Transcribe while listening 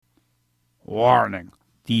Warning.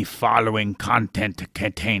 The following content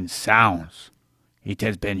contains sounds. It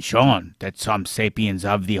has been shown that some sapiens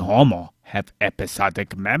of the Homo have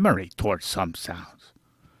episodic memory towards some sounds,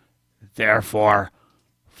 therefore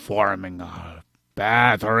forming a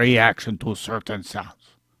bad reaction to certain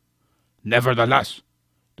sounds. Nevertheless,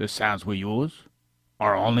 the sounds we use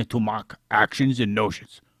are only to mock actions and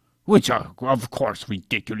notions, which are, of course,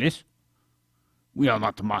 ridiculous. We are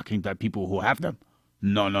not mocking the people who have them.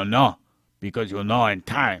 No. Because in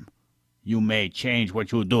time, you may change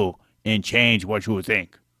what you do and change what you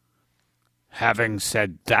think. Having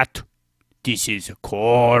said that, this is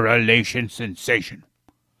Correlation Sensation,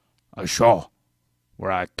 a show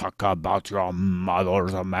where I talk about your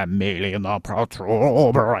mother's mammalian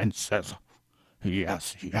protuberances.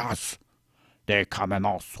 Yes. They come in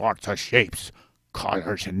all sorts of shapes,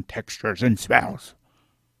 colors, and textures and smells.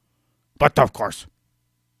 But of course,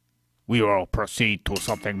 we will proceed to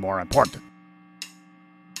something more important.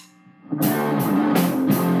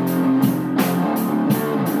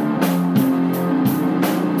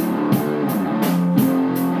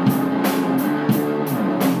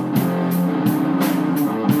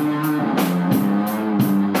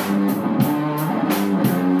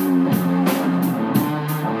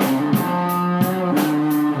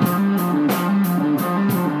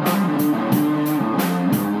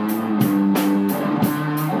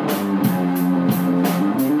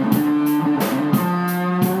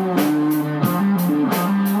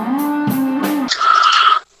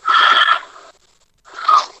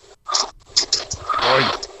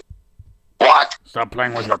 Stop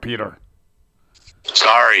playing with your Peter.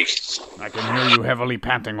 Sorry. I can hear you heavily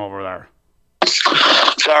panting over there.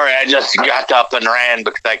 Sorry, I just got up and ran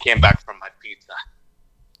because I came back from my pizza.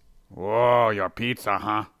 Whoa, your pizza,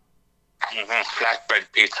 huh?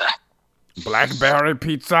 Flatbread pizza. Blackberry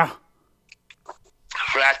pizza?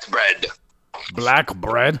 Flatbread. Black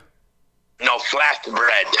bread? No,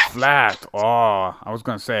 flatbread. Flat. Oh, I was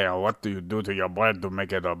gonna say, what do you do to your bread to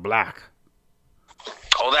make it black?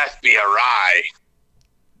 Oh, that'd be a rye.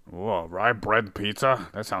 Whoa, rye bread pizza?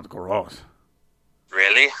 That sounds gross.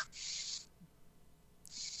 Really?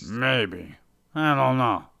 Maybe. I don't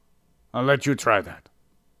know. I'll let you try that.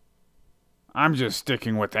 I'm just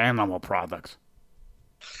sticking with animal products.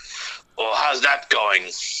 Well, how's that going,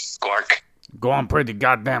 Squark? Going pretty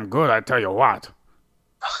goddamn good, I tell you what.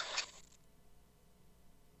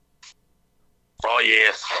 Oh,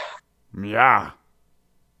 yes. Yeah.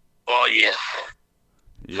 Oh, yes.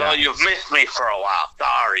 Yeah. So you've missed me for a while.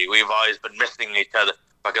 Sorry, we've always been missing each other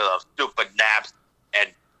because of stupid naps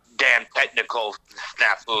and damn technical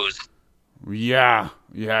snafus. Yeah,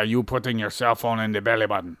 you putting your cell phone in the belly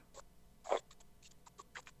button.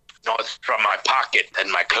 No, it's from my pocket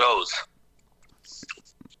and my clothes.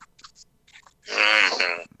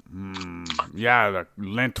 Yeah, the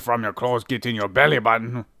lint from your clothes get in your belly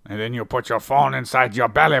button, and then you put your phone inside your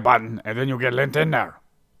belly button, and then you get lint in there.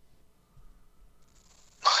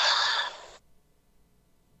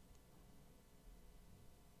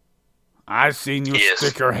 I've seen you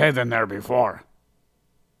stick your head in there before.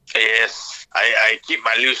 Yes, I keep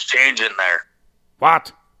my loose change in there.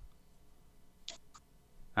 What?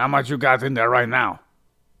 How much you got in there right now?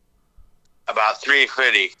 About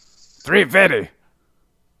 $3.50. $3.50?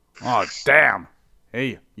 Oh, damn.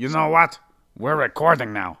 Hey, you know what? We're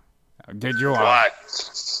recording now. Did you, What?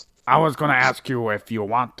 I was gonna ask you if you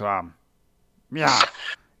want, you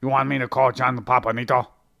want me to call John the Papanito?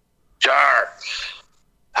 Sure.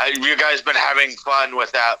 Have you guys been having fun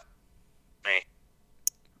without me?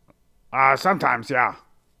 Sometimes, yeah.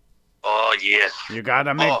 Oh, yes. You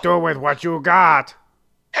gotta make do with what you got.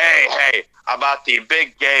 Hey, about the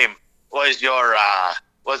big game. Was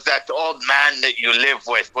that old man that you live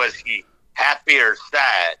with, was he happy or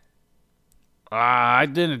sad? I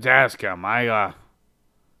didn't ask him. I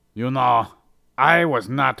was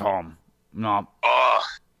not home. No. Oh,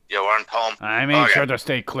 you weren't home? I made sure to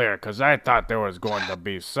stay clear, because I thought there was going to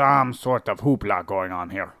be some sort of hoopla going on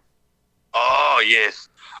here. Oh, yes.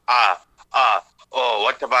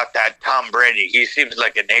 What about that Tom Brady? He seems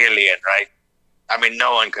like an alien, right? I mean,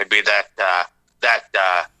 no one could be that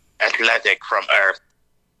athletic from Earth.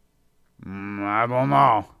 I don't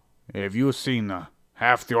know. Have you seen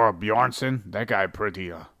Half-Thor Bjornsson? That guy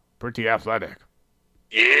pretty athletic.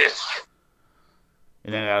 Yes.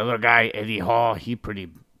 And then that other guy, Eddie Hall, he pretty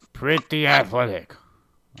athletic.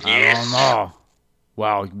 Yes. I don't know.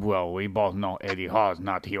 Well, we both know Eddie Hall is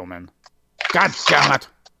not human. God damn it!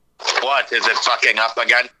 What, is it fucking up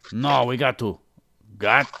again? No, we got to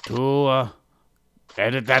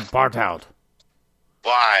edit that part out.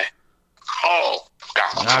 Why? Oh,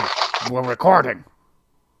 God. We're recording.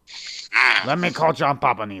 Let me call John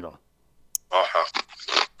Papanito. Uh-huh.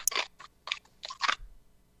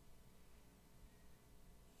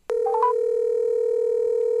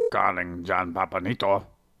 Calling John Papanito.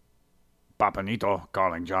 Papanito,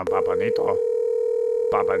 calling John Papanito.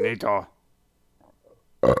 Papanito.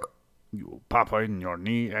 You papa in your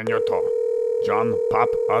knee and your toe. John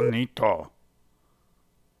Papanito.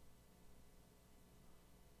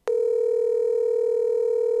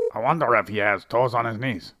 I wonder if he has toes on his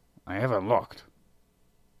knees. I haven't looked.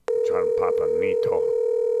 John Papanito.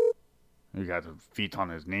 He got feet on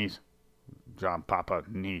his knees. John Papa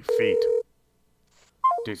knee feet.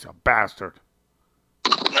 This a bastard.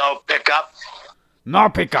 No pickup? No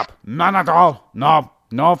pickup. None at all.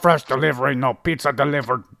 No fresh delivery. No pizza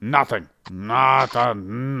delivered. Nothing. Nada.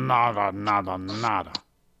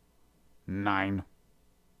 9.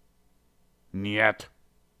 Niet.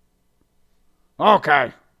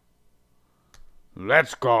 Okay.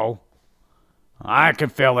 Let's go. I can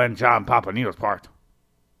fill in John Papanito's part.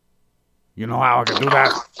 You know how I can do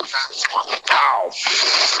that? Ow.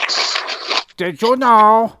 Did you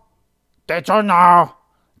know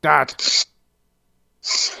that...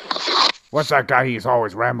 What's that guy he's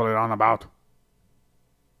always rambling on about?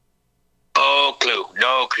 No clue.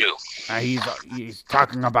 He's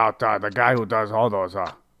talking about the guy who does all those,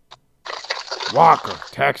 Walker,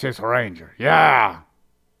 Texas Ranger. Yeah.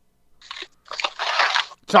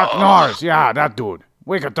 Chuck Norris, yeah, that dude.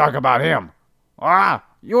 We could talk about him.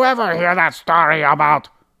 You ever hear that story about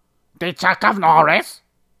the Chuck of Norris?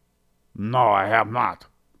 No, I have not.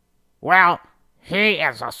 Well, he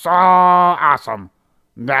is so awesome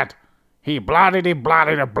that he bloody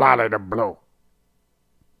blue.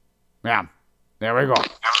 Yeah, there we go.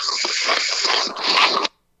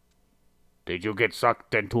 Did you get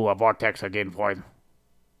sucked into a vortex again, Void?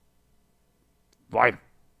 Void?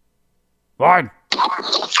 What?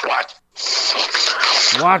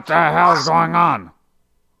 What the hell's going on?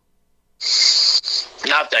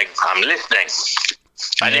 Nothing. I'm listening.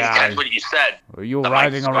 I didn't catch what you said. Are you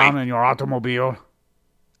riding around in your automobile?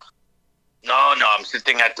 No, I'm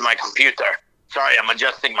sitting at my computer. Sorry, I'm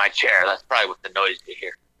adjusting my chair. That's probably what the noise you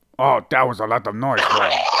hear. Oh, that was a lot of noise,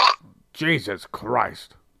 Void. Jesus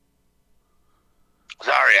Christ.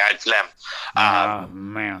 Sorry, I had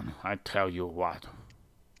phlegm. Man, I tell you what.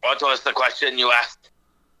 What was the question you asked?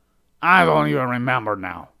 I don't even remember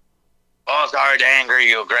now. Oh, sorry to anger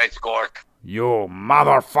you, great scork. You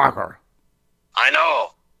motherfucker. I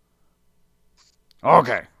know.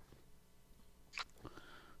 Okay.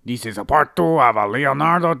 This is a part 2 of a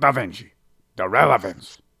Leonardo da Vinci, the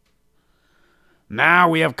Relevance. Now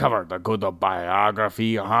we have covered the good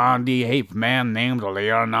biography on the ape man named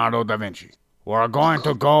Leonardo da Vinci. We're going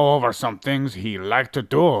to go over some things he liked to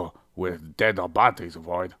do with dead bodies,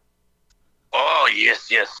 Void. Oh, yes.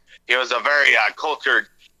 He was a very cultured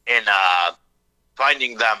in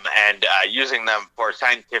finding them and using them for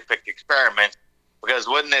scientific experiments, because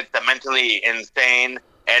wasn't it the mentally insane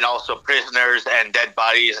and also prisoners and dead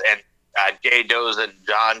bodies and J. Does and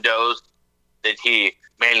John Does that he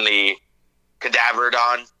mainly cadavered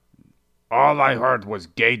on? All I heard was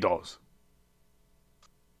gay does.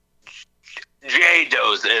 J.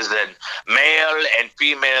 Does is in male and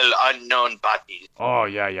female unknown bodies. Oh,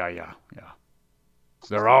 yeah.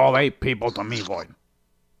 They're all ape people to me, Void.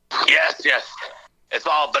 Yes. It's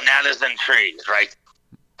all bananas and trees, right?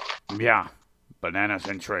 Yeah, bananas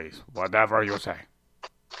and trees, whatever you say.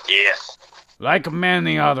 Yes. Like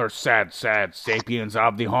many other sad sapiens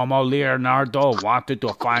of the Homo, Leonardo wanted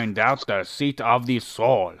to find out the seat of the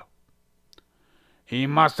soul. He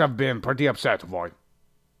must have been pretty upset, Void.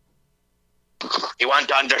 He wanted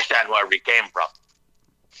to understand where we came from.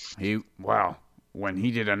 When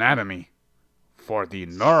he did anatomy for the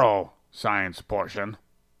neuroscience portion,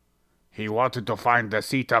 he wanted to find the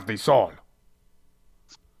seat of the soul.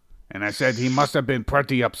 And I said he must have been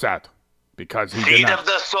pretty upset because he Seat of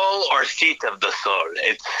the soul or seat of the soul?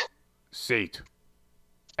 It's seat.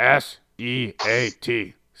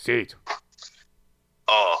 S-E-A-T. Seat.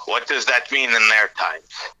 Oh, what does that mean in their times?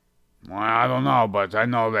 Well, I don't know, but I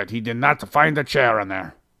know that he did not find a chair in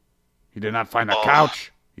there. He did not find a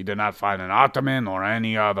couch. He did not find an ottoman or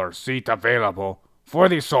any other seat available for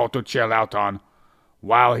the soul to chill out on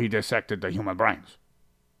while he dissected the human brains.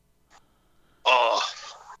 Oh.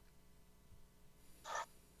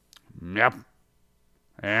 Yep.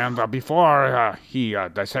 And before he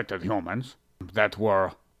dissected humans that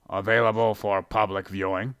were available for public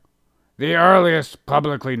viewing, the earliest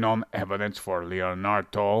publicly known evidence for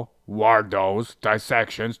Leonardo Wardo's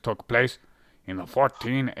dissections took place in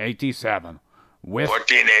 1487 with...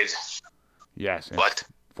 1480. Yes. What?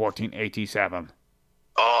 1487.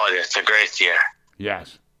 Oh, it's a great year.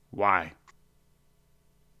 Yes. Why?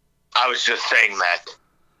 I was just saying that.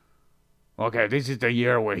 Okay, this is the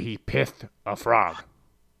year where he pithed a frog.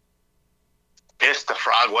 Pissed the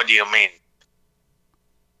frog? What do you mean?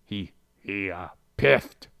 He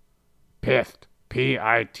pithed. Pithed.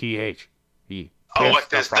 P-I-T-H. He pithed What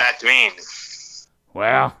does that mean?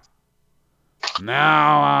 Well,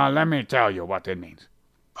 now let me tell you what it means.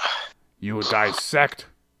 You dissect,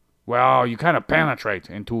 well, you kind of penetrate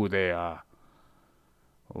into the,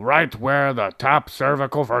 right where the top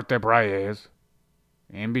cervical vertebrae is,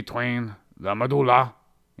 in between the medulla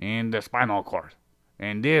and the spinal cord.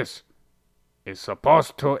 And this is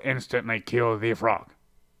supposed to instantly kill the frog.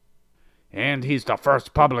 And he's the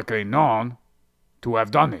first publicly known to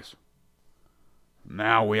have done this.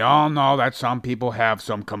 Now, we all know that some people have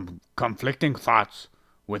some conflicting thoughts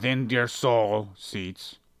within their soul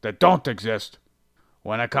seats that don't exist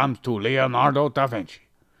when it comes to Leonardo da Vinci.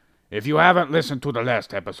 If you haven't listened to the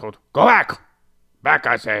last episode, go back! Back,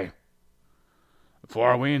 I say.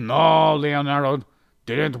 For we know Leonardo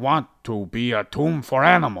didn't want to be a tomb for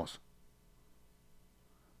animals,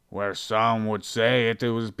 where some would say it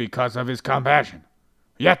was because of his compassion.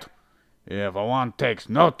 Yet, if one takes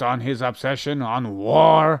note on his obsession on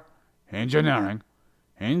war, engineering,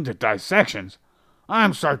 and dissections,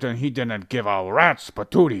 I'm certain he didn't give a rat's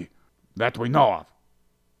patootie that we know of,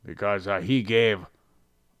 because he gave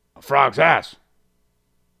a frog's ass.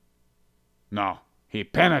 No, he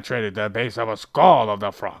penetrated the base of a skull of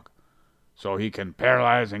the frog, so he can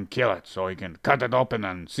paralyze and kill it, so he can cut it open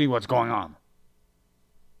and see what's going on.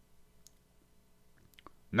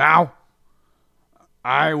 Now,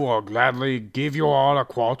 I will gladly give you all a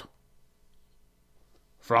quote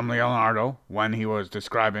from Leonardo when he was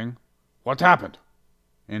describing what happened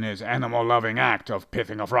in his animal-loving act of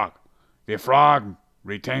pithing a frog. The frog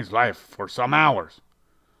retains life for some hours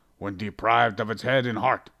when deprived of its head and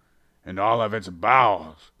heart and all of its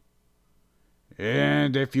bowels.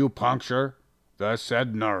 And if you puncture the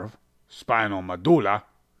said nerve, spinal medulla,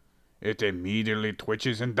 it immediately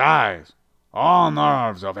twitches and dies. All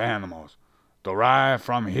nerves of animals derive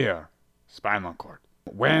from here, spinal cord.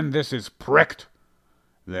 When this is pricked,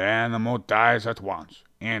 the animal dies at once.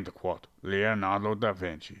 End quote. Leonardo da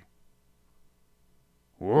Vinci.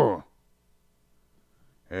 Whoa.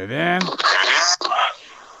 And then...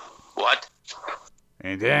 What?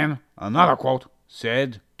 And then another quote,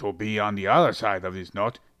 said to be on the other side of this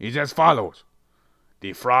note, is as follows.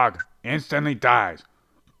 The frog instantly dies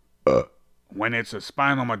when its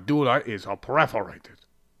spinal medulla is perforated.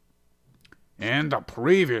 And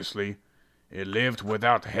previously, it lived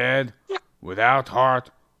without head, without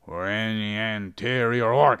heart, or any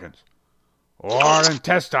anterior organs, or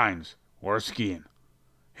intestines, or skin.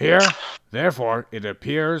 Here, therefore, it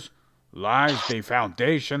appears, lies the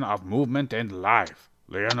foundation of movement and life.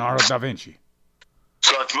 Leonardo da Vinci.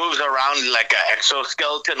 So it moves around like an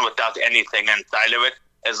exoskeleton without anything inside of it,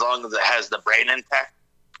 as long as it has the brain intact?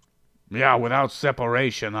 Yeah, without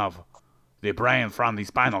separation of the brain from the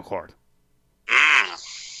spinal cord.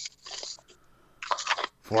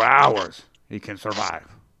 For hours, he can survive.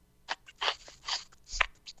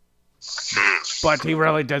 But he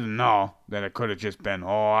really didn't know that it could have just been,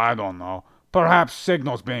 I don't know, perhaps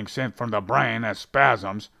signals being sent from the brain as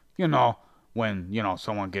spasms. You know, when,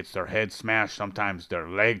 someone gets their head smashed, sometimes their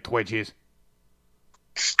leg twitches.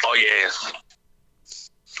 Oh, yes.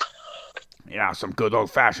 Yeah, some good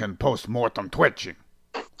old-fashioned post-mortem twitching.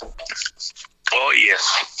 Oh,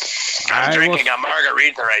 yes. I'm drinking a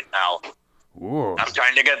margarita right now. Ooh. I'm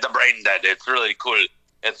trying to get the brain dead. It's really cool.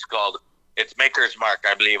 It's Maker's Mark,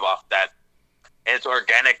 I believe, off that. It's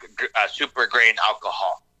organic super grain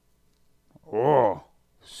alcohol. Oh,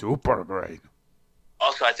 super great.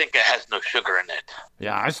 Also, I think it has no sugar in it.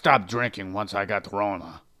 Yeah, I stopped drinking once I got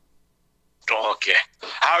Rona. Okay.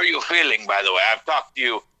 How are you feeling, by the way? I've talked to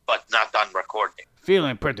you, but not on recording.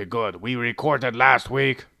 Feeling pretty good. We recorded last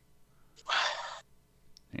week.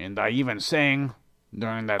 And I even sang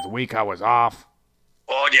during that week I was off.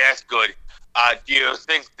 Oh, yes, good. Do you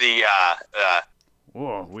think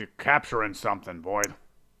Oh, we're capturing something, Boyd.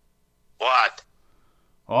 What?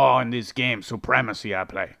 Oh, in this game, Supremacy, I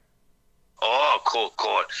play. Oh, cool.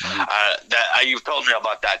 You've told me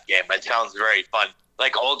about that game. It sounds very fun.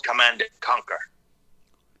 Like old Command & Conquer.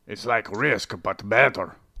 It's like Risk, but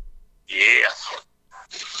better. Yes.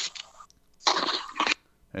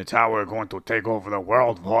 It's how we're going to take over the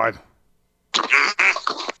world, Boyd.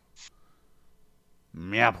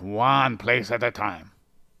 Yep, one place at a time.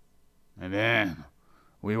 And then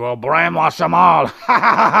we will brainwash them all. Ha ha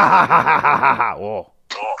ha ha ha ha ha. Oh,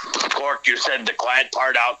 Cork, you said the quiet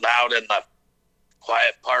part out loud in the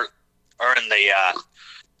quiet part, or in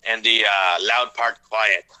the loud part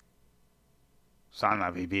quiet? Son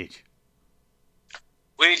of a bitch.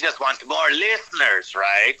 We just want more listeners,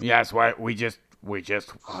 right? Yes, I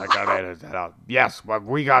gotta edit that out. Yes, but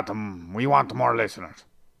we want more listeners.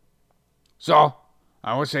 So,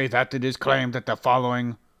 I would say that it is claimed that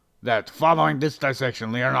following this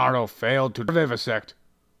dissection, Leonardo failed to vivisect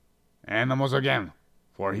animals again,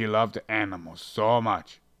 for he loved animals so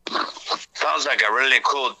much. Sounds like a really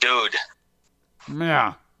cool dude.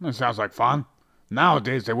 Yeah, that sounds like fun.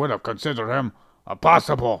 Nowadays, they would have considered him a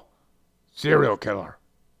possible serial killer.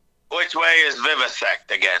 Which way is vivisect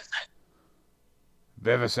again?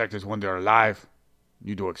 Vivisect is when they're alive.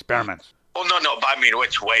 You do experiments. Oh, no, but I mean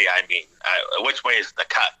which way, which way is the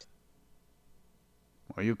cut?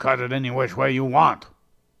 Well, you cut it any which way you want.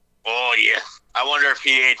 Oh, yes. I wonder if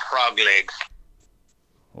he ate frog legs.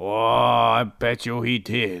 Oh, I bet you he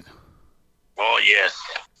did. Oh, yes.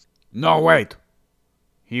 No, wait.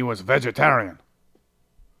 He was vegetarian.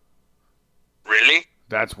 Really?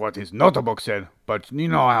 That's what his notebook said, but you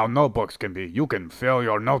know how notebooks can be. You can fill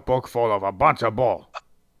your notebook full of a bunch of bull.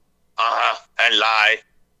 And lie.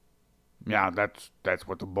 Yeah, that's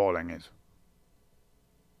what the bowling is.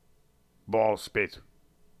 Ball spit.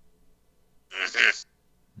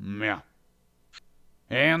 Mm-hmm. Yeah.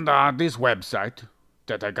 And this website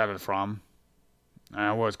that I got it from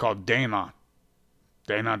was called Dana.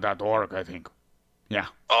 Dana.org, I think. Yeah.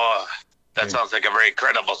 Oh, that sounds like a very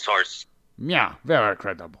credible source. Yeah, very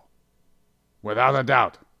credible. Without a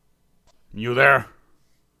doubt. You there?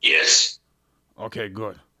 Yes. Okay,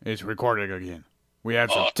 good. It's recording again. We had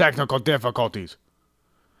some technical difficulties.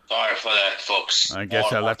 Sorry for that, folks. I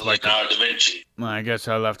guess I left Leonardo da Vinci. I guess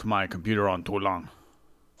I left my computer on too long.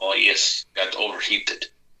 Oh, yes. Got overheated.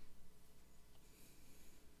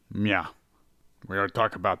 Yeah. We are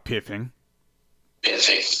talking about piffing.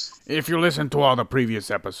 Piffing. If you listen to all the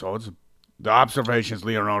previous episodes, the observations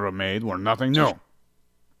Leonardo made were nothing new.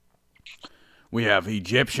 We have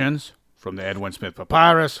Egyptians from the Edwin Smith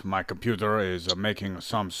Papyrus. My computer is making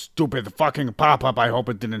some stupid fucking pop-up. I hope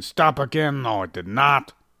it didn't stop again. No, it did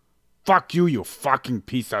not. Fuck you, you fucking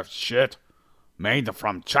piece of shit. Made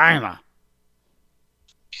from China.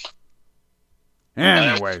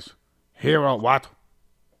 Anyways, hero what?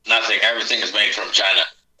 Nothing. Everything is made from China.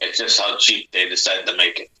 It's just how cheap they decide to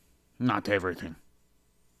make it. Not everything.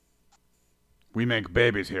 We make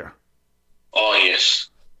babies here. Oh, yes.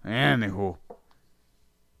 Anywho,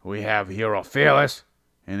 we have Herophilus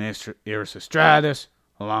and Erasistratus,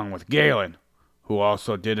 along with Galen, who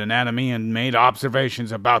also did anatomy and made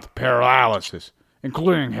observations about paralysis,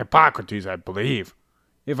 including Hippocrates, I believe.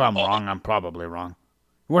 If I'm wrong, I'm probably wrong.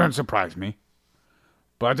 It wouldn't surprise me.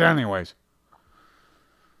 But anyways,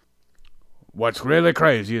 what's really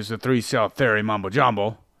crazy is the 3-cell theory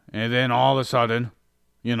mumbo-jumbo, and then all of a sudden,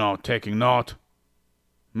 taking note,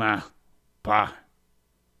 if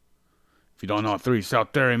you don't know 3-cell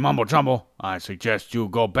theory mumbo-jumbo, I suggest you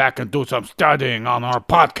go back and do some studying on our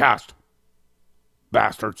podcast.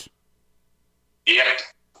 Bastards. Yep.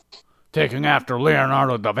 Taking after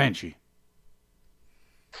Leonardo da Vinci.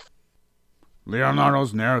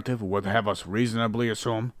 Leonardo's narrative would have us reasonably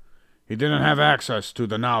assume he didn't have access to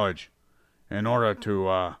the knowledge in order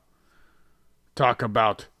to talk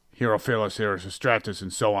about Herophilus, Erasistratus,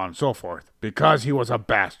 and so on and so forth, because he was a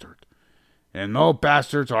bastard. And no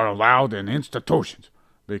bastards are allowed in institutions,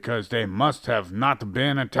 because they must have not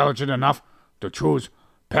been intelligent enough to choose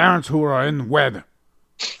parents who are unwed.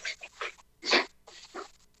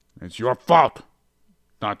 It's your fault,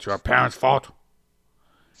 not your parents' fault.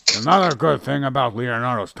 Another good thing about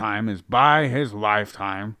Leonardo's time is by his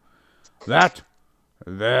lifetime that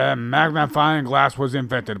the magnifying glass was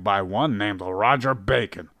invented by one named Roger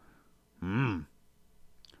Bacon. Yummy.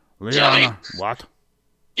 What?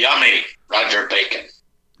 Yummy, Roger Bacon.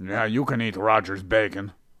 Yeah, you can eat Roger's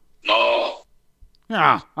bacon. No.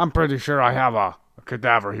 Yeah, I'm pretty sure I have a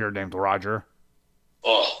cadaver here named Roger.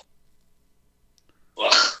 Oh.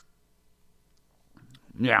 Ugh.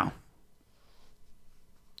 Yeah.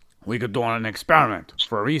 We could do an experiment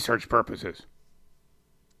for research purposes.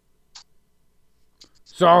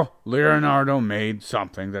 So, Leonardo made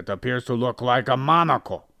something that appears to look like a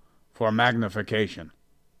monocle for magnification.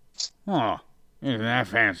 Oh, isn't that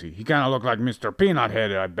fancy? He kind of looked like Mr. Peanut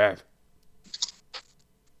Head, I bet.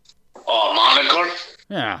 Oh, monocle?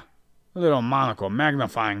 Yeah, a little monocle,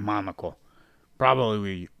 magnifying monocle.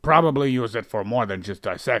 Probably use it for more than just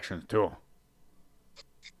dissections, too.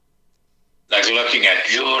 Like looking at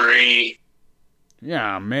jewelry?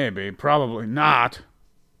 Yeah, maybe. Probably not.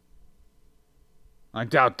 I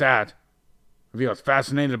doubt that. If he was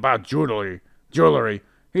fascinated about jewelry, jewelry,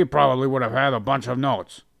 he probably would have had a bunch of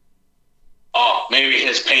notes. Oh, maybe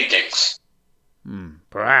his paintings.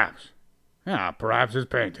 Perhaps. Yeah, perhaps his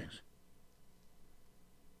paintings.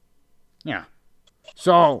 Yeah.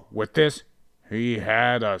 So, with this, he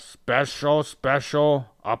had a special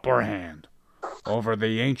upper hand over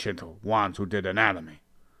the ancient ones who did anatomy,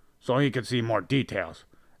 so he could see more details,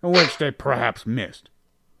 which they perhaps missed.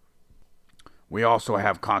 We also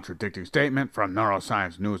have contradicting statement from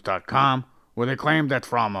neurosciencenews.com, where they claim that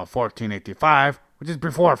from 1485, which is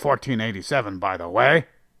before 1487, by the way,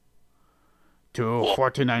 to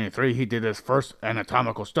 1493, he did his first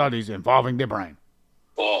anatomical studies involving the brain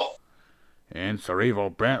and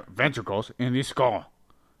cerebral ventricles in the skull.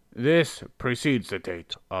 This precedes the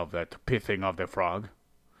date of that pithing of the frog.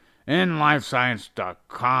 In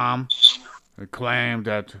LifeScience.com, it claimed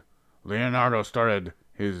that Leonardo started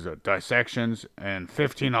his dissections in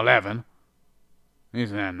 1511.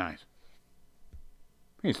 Isn't that nice?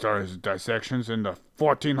 He started his dissections in the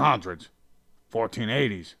 1400s,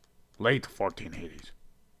 1480s, late 1480s.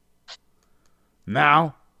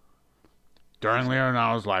 Now, during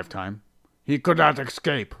Leonardo's lifetime, he could not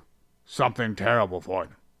escape something terrible for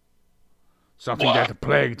him. Something that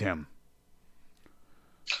plagued him.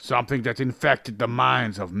 Something that infected the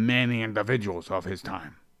minds of many individuals of his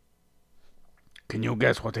time. Can you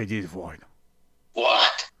guess what it is, Void?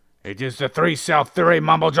 What? It is the three-cell theory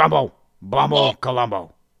mumbo-jumbo.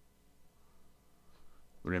 Columbo.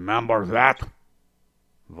 Remember that,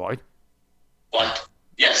 Void? What?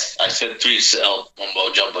 Yes, I said 3-cell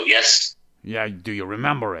mumbo-jumbo, yes. Yeah, do you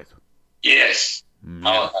remember it? Yes.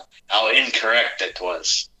 How incorrect it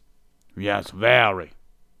was. Yes, very.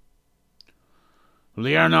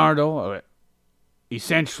 Leonardo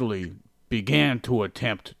essentially began to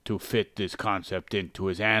attempt to fit this concept into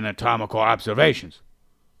his anatomical observations.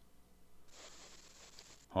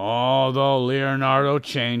 Although Leonardo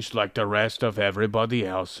changed like the rest of everybody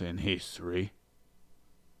else in history,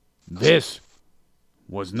 this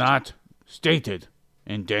was not stated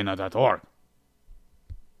in Dana.org.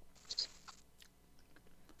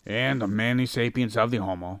 And the many sapiens of the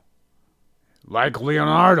Homo, like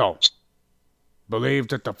Leonardo, believed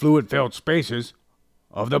that the fluid-filled spaces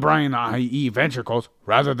of the brain, i.e. ventricles,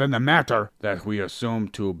 rather than the matter that we assume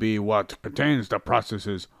to be what contains the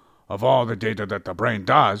processes of all the data that the brain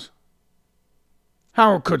does.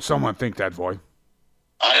 How could someone think that, Void?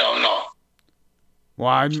 I don't know. Well,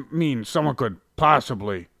 I mean, someone could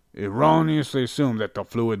possibly erroneously assume that the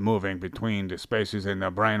fluid moving between the spaces in the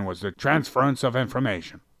brain was the transference of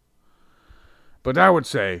information. But I would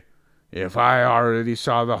say, if I already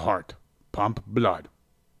saw the heart pump blood,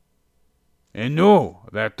 and knew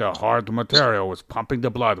that the hard material was pumping the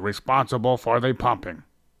blood responsible for the pumping,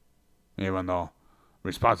 even though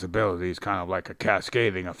responsibility is kind of like a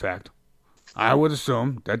cascading effect, I would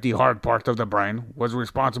assume that the hard part of the brain was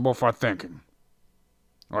responsible for thinking,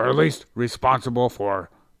 or at least responsible for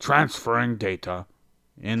transferring data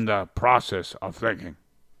in the process of thinking.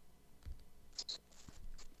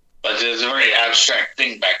 But it was a very abstract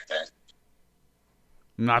thing back then.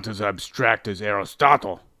 Not as abstract as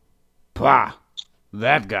Aristotle. Pah!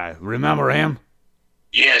 That guy, remember him?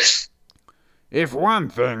 Yes. If one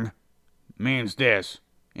thing means this,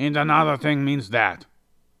 and another thing means that,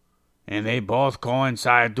 and they both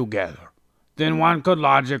coincide together, then one could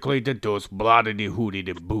logically deduce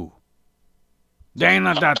bloody-hooty-boo.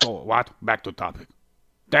 Dana.org, what? Back to topic.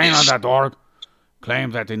 Dana.org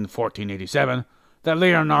claimed that in 1487, that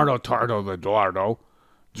Leonardo Tardo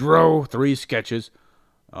drew 3 sketches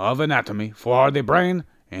of anatomy for the brain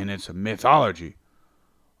and its mythology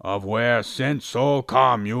of where Senso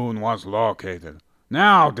Commune was located.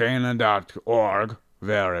 Now Dana.org,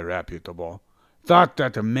 very reputable, thought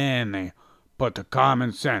that many put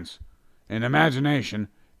common sense and imagination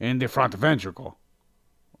in the front ventricle,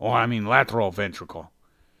 lateral ventricle,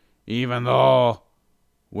 even though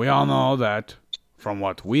we all know that, from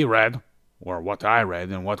what we read, or what I read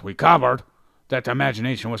and what we covered, that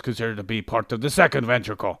imagination was considered to be part of the second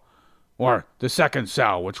ventricle, or the second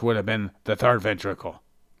cell, which would have been the third ventricle.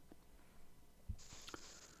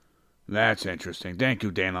 That's interesting. Thank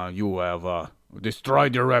you, Dana. You have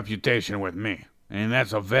destroyed your reputation with me, and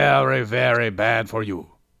that's a very, very bad for you.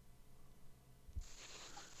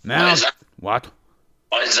 Now, Why is that? What?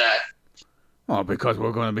 Why is that? Well, because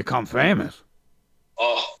we're going to become famous.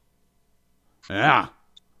 Oh. Yeah.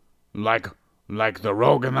 Like the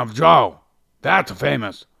Rogan of Joe. That's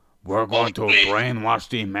famous. We're going to brainwash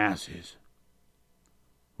the masses.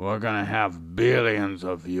 We're going to have billions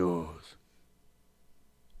of views.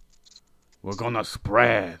 We're going to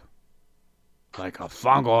spread like a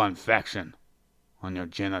fungal infection on your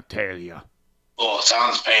genitalia. Oh,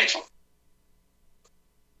 sounds painful.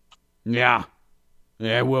 Yeah,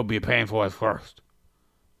 it will be painful at first,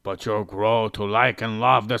 but you'll grow to like and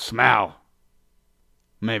love the smell.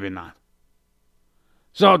 Maybe not.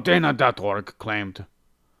 So Dana.org claimed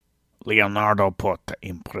Leonardo put the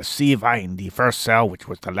impressiva in the first cell, which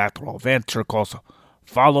was the lateral ventricles,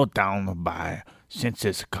 followed down by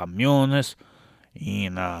sensus communis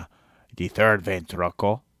in the third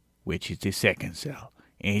ventricle, which is the second cell,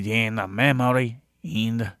 and then the memory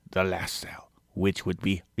in the last cell, which would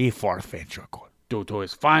be the fourth ventricle, due to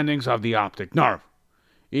his findings of the optic nerve,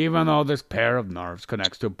 even though this pair of nerves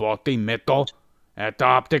connects to both the middle at the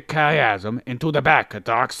optic chiasm and to the back at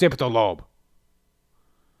the occipital lobe.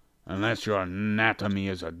 Unless your anatomy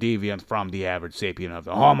is a deviant from the average sapien of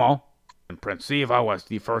the Homo, and Princiva was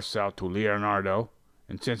the first cell to Leonardo,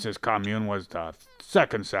 and sensus commune was the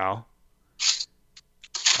second cell,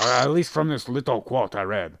 or at least from this little quote I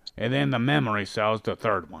read, and then the memory cell is the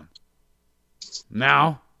third one.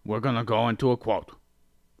 Now, we're going to go into a quote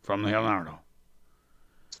from Leonardo.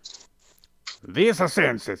 These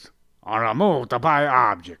senses are moved by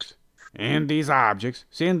objects, and these objects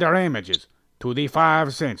send their images to the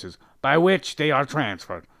five senses by which they are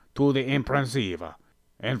transferred to the impressiva,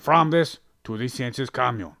 and from this to the sensus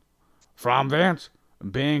commune. From thence,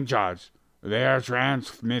 being judged, they are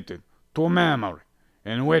transmitted to memory,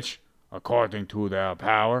 in which, according to their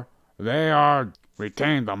power, they are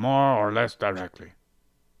retained more or less directly.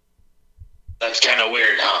 That's kind of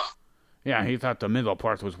weird, huh? Yeah, he thought the middle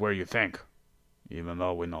part was where you think, even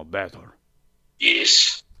though we know better.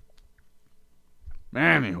 Yes.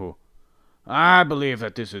 Anywho, I believe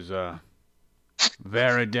that this is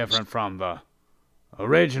very different from the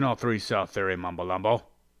original three-cell theory mumbo-lumbo.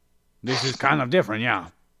 This is kind of different, yeah.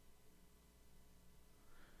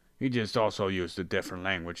 He just also used a different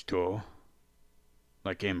language too,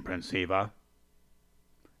 like impressiva.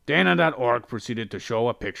 Dana.org proceeded to show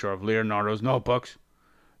a picture of Leonardo's notebooks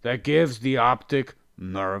that gives the optic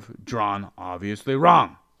nerve drawn obviously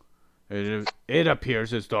wrong. It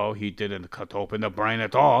appears as though he didn't cut open the brain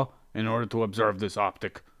at all in order to observe this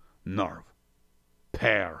optic nerve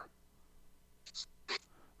pair.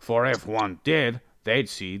 For if one did, they'd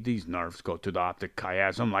see these nerves go to the optic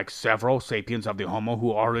chiasm like several sapiens of the Homo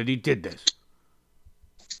who already did this.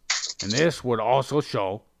 And this would also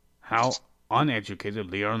show how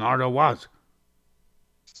uneducated Leonardo was,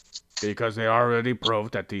 because they already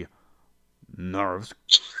proved that the nerves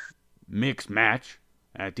match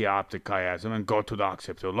at the optic chiasm and go to the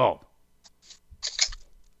occipital lobe.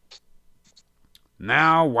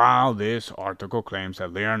 Now, while this article claims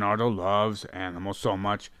that Leonardo loves animals so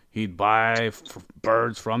much he'd buy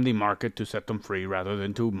birds from the market to set them free rather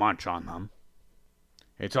than to munch on them,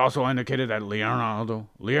 it's also indicated that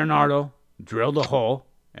Leonardo drilled a hole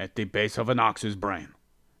at the base of an ox's brain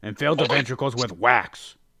and filled the ventricles with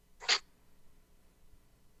wax.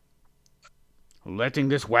 Letting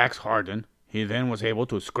this wax harden, he then was able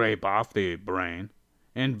to scrape off the brain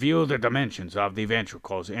and view the dimensions of the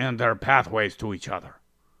ventricles and their pathways to each other.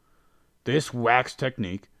 This wax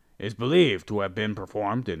technique is believed to have been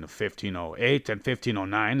performed in 1508 and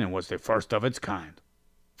 1509 and was the first of its kind.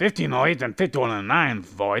 1508 and 1509,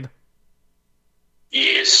 Void.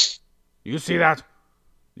 Yes. You see that?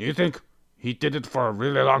 Do you think he did it for a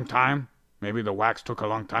really long time? Maybe the wax took a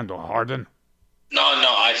long time to harden? No,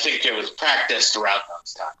 I think it was practiced around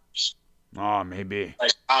those times. Oh, maybe.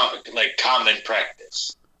 Like common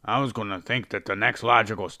practice. I was going to think that the next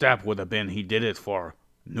logical step would have been he did it for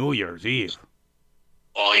New Year's Eve.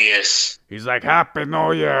 Oh, yes. He's like, Happy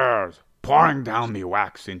New Year's! Pouring down the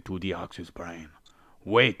wax into the ox's brain,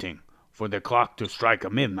 waiting for the clock to strike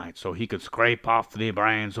midnight so he could scrape off the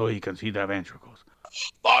brain so he can see the ventricles.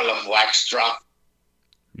 Ball of wax drop.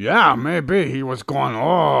 Yeah, maybe he was going,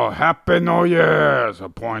 oh, Happy New Year's,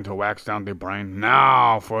 pouring the wax down the brain.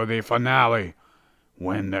 Now for the finale.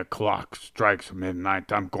 When the clock strikes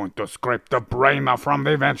midnight, I'm going to scrape the brain off from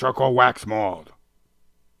the ventricle wax mold.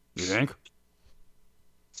 You think?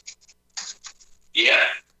 Yeah.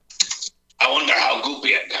 I wonder how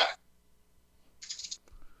goopy it got.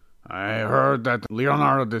 I heard that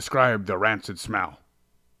Leonardo described the rancid smell.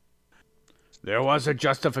 There was a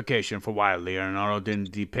justification for why Leonardo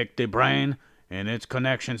didn't depict the brain and its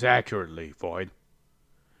connections accurately, Void.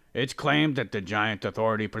 It's claimed that the giant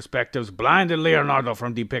authority perspectives blinded Leonardo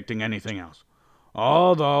from depicting anything else,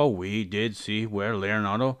 although we did see where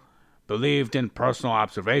Leonardo believed in personal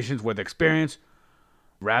observations with experience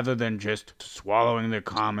rather than just swallowing the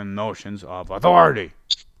common notions of authority.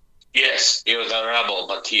 Yes, he was a rebel,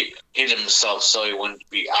 but he hid himself so he wouldn't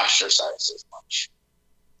be ostracized as much.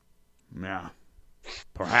 Yeah,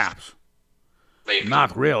 perhaps.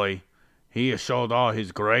 Not really. He showed all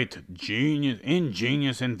his great,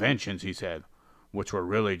 ingenious inventions, he said, which were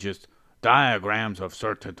really just diagrams of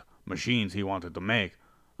certain machines he wanted to make.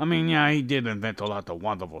 I mean, yeah, he did invent a lot of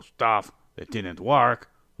wonderful stuff that didn't work,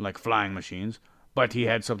 like flying machines, but he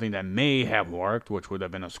had something that may have worked, which would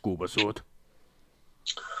have been a scuba suit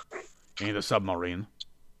and a submarine.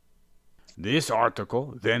 This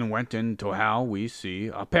article then went into how we see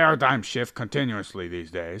a paradigm shift continuously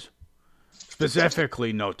these days,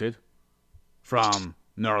 specifically noted from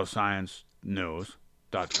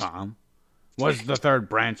neurosciencenews.com, was the third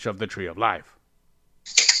branch of the tree of life.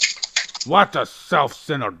 What a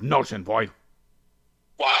self-centered notion, Void.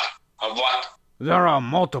 What? Of what? There are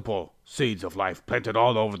multiple seeds of life planted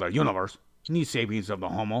all over the universe. These sapiens of the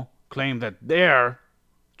Homo claim that their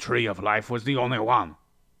tree of life was the only one.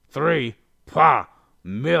 3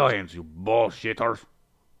 millions, you bullshitters.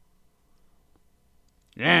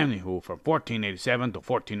 Anywho, from 1487 to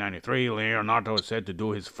 1493, Leonardo is said to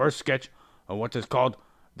do his first sketch of what is called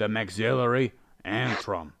the maxillary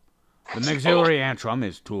antrum. The maxillary antrum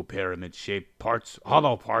is 2 pyramid-shaped parts,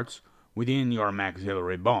 hollow parts, within your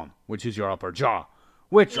maxillary bone, which is your upper jaw,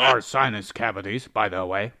 which are sinus cavities, by the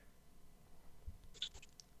way.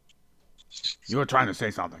 You were trying to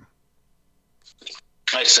say something.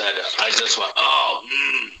 I just went,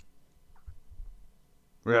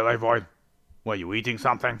 Really, Void? Were you eating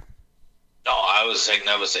something? No, I was saying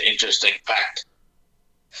that was an interesting fact.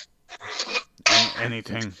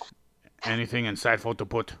 Anything insightful to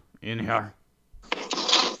put in here?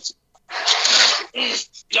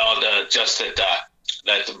 No, just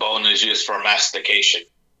that the bone is used for mastication.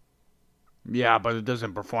 Yeah, but it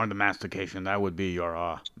doesn't perform the mastication. That would be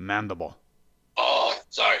your mandible. Oh,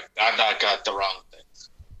 sorry. I got the wrong things.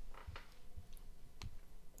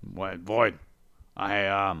 What, Void?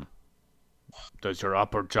 Does your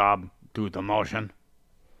upper jaw do the motion?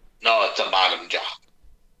 No, it's a bottom jaw.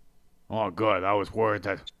 Oh, good. I was worried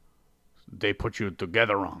that they put you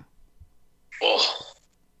together wrong. Oh.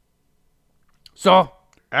 So,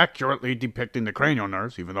 accurately depicting the cranial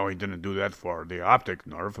nerves, even though he didn't do that for the optic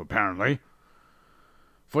nerve, apparently,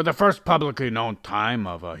 for the first publicly known time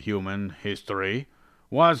of human history,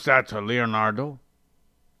 was that Leonardo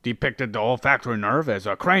depicted the olfactory nerve as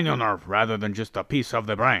a cranial nerve rather than just a piece of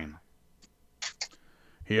the brain.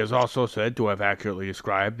 He is also said to have accurately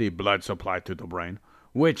described the blood supply to the brain,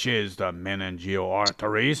 which is the meningeal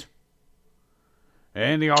arteries.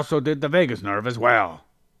 And he also did the vagus nerve as well.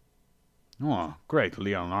 Oh, great,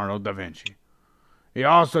 Leonardo da Vinci. He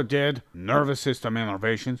also did nervous system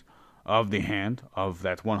innervations of the hand of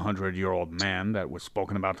that 100-year-old man that was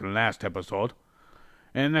spoken about in the last episode.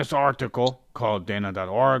 And this article, called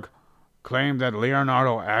Dana.org, claimed that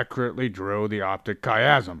Leonardo accurately drew the optic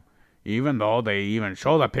chiasm, even though they even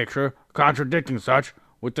showed a picture contradicting such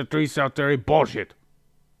with the 3-cell theory bullshit.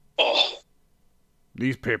 Oh.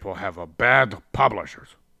 These people have a bad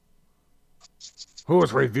publishers. Who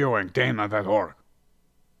is reviewing Dana.org?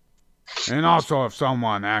 And also, if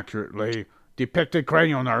someone accurately depicted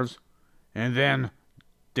cranial nerves and then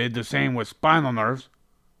did the same with spinal nerves,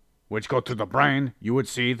 which go to the brain, you would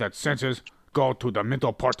see that senses go to the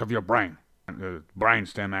middle part of your brain. The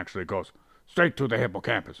brainstem actually goes straight to the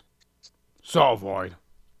hippocampus. So, Void.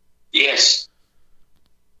 Yes.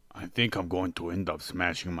 I think I'm going to end up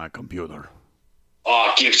smashing my computer.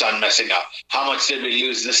 Oh, it keeps on messing up. How much did we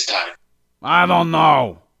lose this time? I don't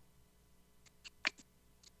know.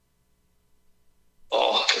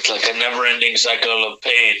 Oh, it's like a never-ending cycle of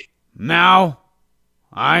pain. Now,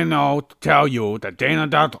 I know to tell you that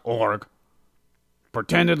Dana.org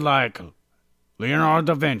pretended like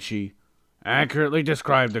Leonardo da Vinci accurately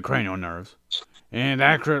described the cranial nerves and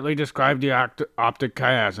accurately described the optic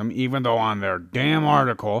chiasm, even though on their damn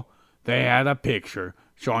article they had a picture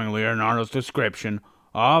showing Leonardo's description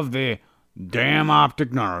of the damn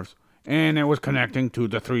optic nerves, and it was connecting to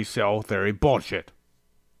the 3-cell theory bullshit.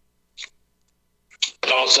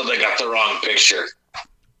 Also, they got the wrong picture.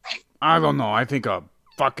 I don't know. I think a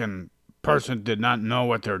fucking person did not know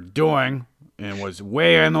what they're doing and was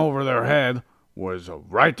way in over their head, was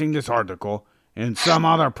writing this article, and some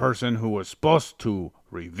other person who was supposed to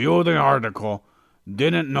review the article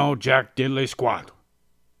didn't know jack diddly squat.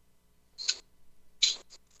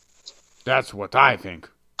 That's what I think.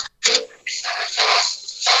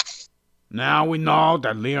 Now we know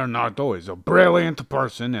that Leonardo is a brilliant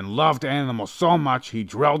person and loved animals so much he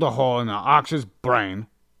drilled a hole in an ox's brain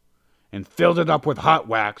and filled it up with hot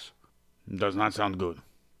wax. Does not sound good.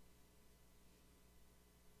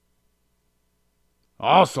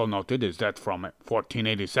 Also noted is that from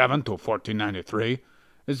 1487 to 1493,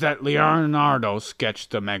 is that Leonardo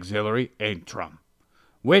sketched the maxillary atrium,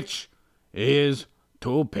 which is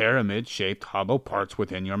two pyramid-shaped hollow parts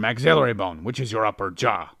within your maxillary bone, which is your upper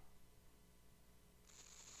jaw.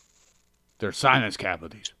 They're sinus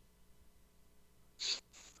cavities.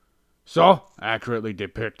 So, accurately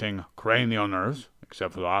depicting cranial nerves,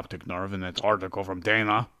 except for the optic nerve in its article from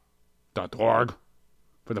Dana.org,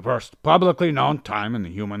 for the first publicly known time in the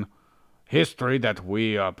human history that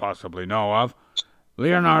we possibly know of,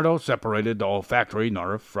 Leonardo separated the olfactory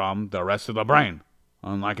nerve from the rest of the brain,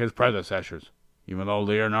 unlike his predecessors, even though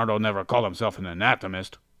Leonardo never called himself an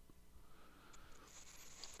anatomist.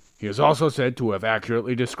 He is also said to have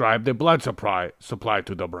accurately described the blood supply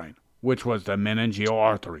to the brain, which was the meningeal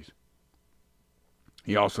arteries.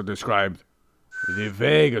 He also described the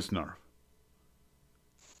vagus nerve,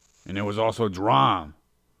 and it was also drawn,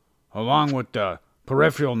 along with the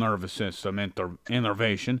peripheral nervous system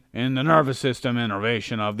innervation and the nervous system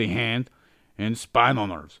innervation of the hand and spinal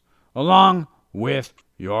nerves, along with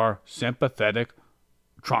your sympathetic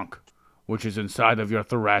trunk, which is inside of your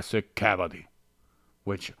thoracic cavity,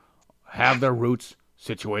 which have their roots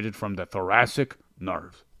situated from the thoracic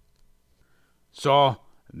nerves. So,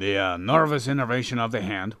 the nervous innervation of the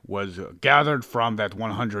hand was gathered from that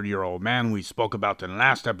 100-year-old man we spoke about in the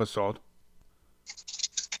last episode.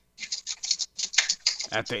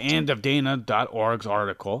 At the end of Dana.org's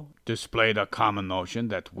article, displayed a common notion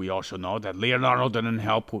that we all should know, that Leonardo didn't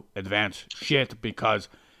help advance shit because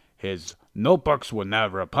his notebooks were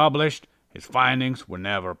never published, his findings were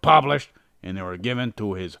never published, and they were given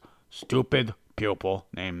to his stupid pupil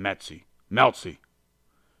named Melzi,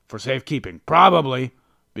 for safekeeping. Probably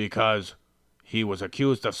because he was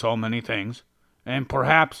accused of so many things, and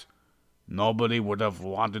perhaps nobody would have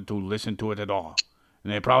wanted to listen to it at all,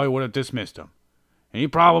 and they probably would have dismissed him. And he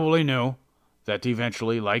probably knew that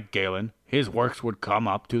eventually, like Galen, his works would come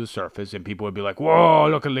up to the surface and people would be like, whoa,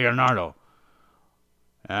 look at Leonardo.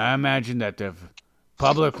 I imagine that if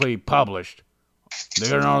publicly published,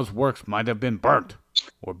 Leonardo's works might have been burnt,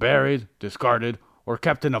 or buried, discarded, or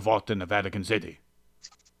kept in a vault in the Vatican City.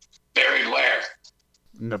 Buried where?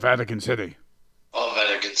 In the Vatican City. Oh,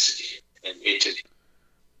 Vatican City. In Italy.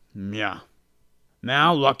 Yeah.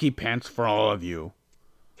 Now, lucky pants for all of you.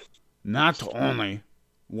 Not only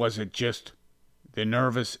was it just the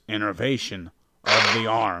nervous innervation of the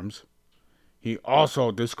arms, he also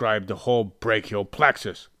described the whole brachial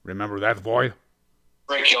plexus. Remember that, Void?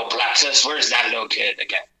 Brachial plexus? Where's that located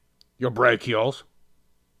again? Your brachials.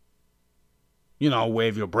 You know,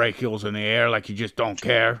 wave your brachials in the air like you just don't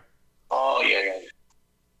care. Oh, yeah.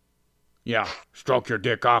 Yeah, stroke your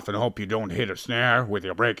dick off and hope you don't hit a snare with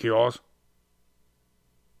your brachials.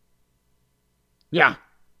 Yeah.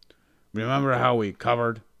 Remember how we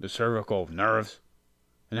covered the cervical nerves?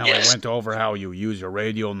 And how we went over how you use your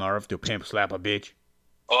radial nerve to pimp slap a bitch?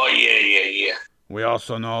 Oh, yeah. We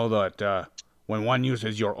also know that when one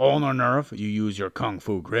uses your ulnar nerve, you use your kung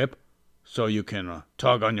fu grip, so you can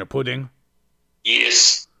tug on your pudding.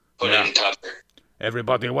 Yes, pudding tugger.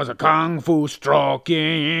 Everybody was a kung fu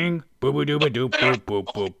stroking.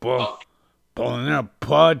 Boo-boo-doo-ba-doo-boop-boop-boop. Pulling a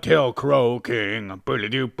pud till croaking,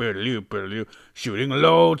 boodle-doo, shooting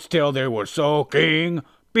loads till they were soaking,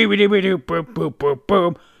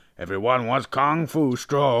 beep-a-doo-ba-doo-boop-boop-boop-boop. Everyone was kung fu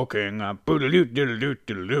stroking,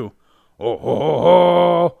 boodle-doo-diddle-doo-diddle-doo. Oh ho ho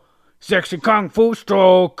ho, sexy kung fu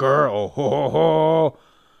stroker, oh ho ho ho.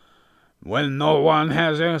 When no one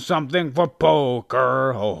has something for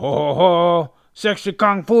poker, oh ho ho ho, sexy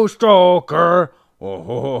kung fu stroker, oh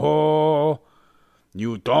ho ho ho.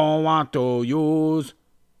 You don't want to use...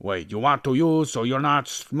 Wait, you want to use so you're not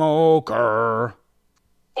smoker.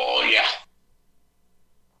 Oh, yeah.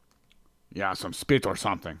 Yeah, some spit or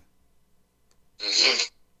something.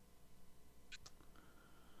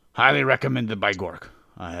 Highly recommended by Gork.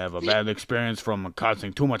 I have a bad experience from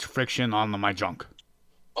causing too much friction on my junk.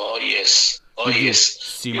 Oh, yes. Did you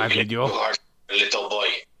see my video? Little boy.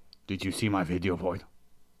 Did you see my video, Void?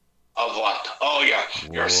 Of what? Oh, yeah.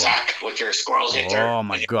 Your sack with your squirrels in there. Oh,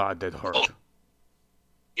 my God, that hurt. Oh.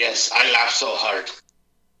 Yes, I laughed so hard.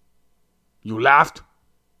 You laughed?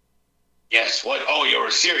 Yes, what? Oh, you were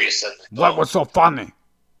serious then. What was so funny? No,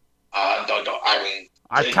 I mean...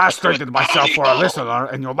 I castrated myself for a listener,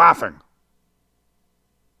 and you're laughing.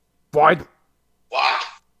 Void? What?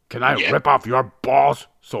 Can I rip off your balls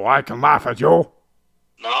so I can laugh at you?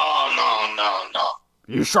 No.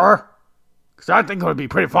 You sure? Because I think it would be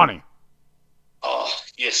pretty funny. Oh,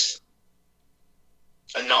 yes.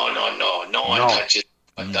 No one touches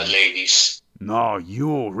the ladies. No,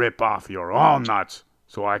 you rip off your own nuts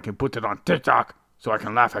so I can put it on TikTok so I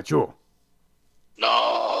can laugh at you.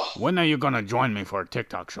 No. When are you gonna join me for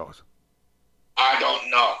TikTok shows? I don't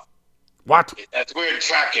know. What? That's weird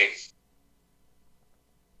tracking.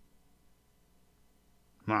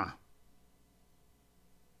 Huh.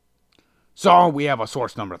 So, we have a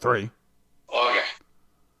source number 3. Okay.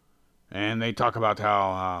 And they talk about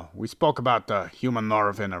how we spoke about the human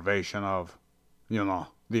nerve innervation of,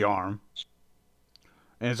 the arm.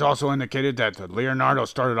 And it's also indicated that Leonardo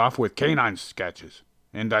started off with canine sketches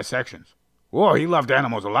and dissections. Oh, he loved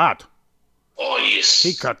animals a lot. Oh, yes.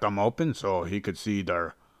 He cut them open so he could see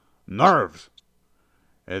their nerves.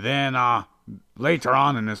 And then later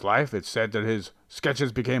on in his life, it's said that his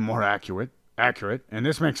sketches became more accurate. And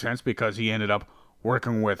this makes sense because he ended up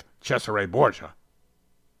working with Cesare Borgia.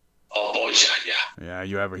 Oh, Borgia, yeah. Yeah,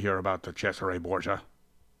 you ever hear about the Cesare Borgia?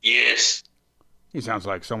 Yes. He sounds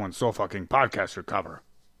like someone so fucking podcaster cover.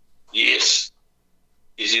 Yes.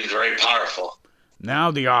 He seems very powerful.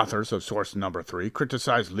 Now the authors of source number 3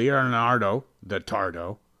 criticize Leonardo da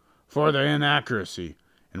Tardo for the inaccuracy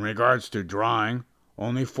in regards to drawing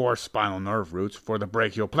only 4 spinal nerve roots for the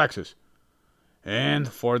brachial plexus and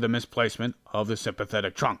for the misplacement of the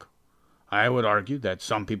sympathetic trunk. I would argue that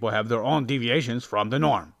some people have their own deviations from the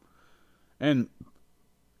norm. And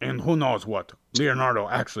who knows what Leonardo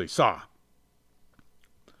actually saw.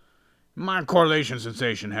 My correlation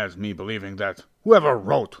sensation has me believing that whoever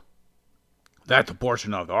wrote that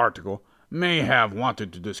portion of the article may have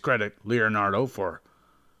wanted to discredit Leonardo for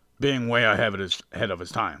being way ahead of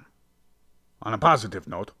his time. On a positive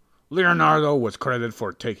note, Leonardo was credited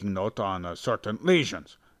for taking note on certain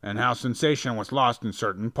lesions and how sensation was lost in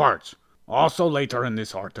certain parts. Also later in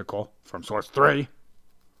this article, from source 3,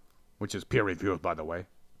 which is peer-reviewed by the way,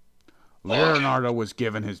 Leonardo was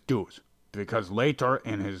given his dues, because later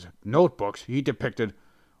in his notebooks he depicted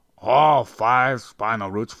all 5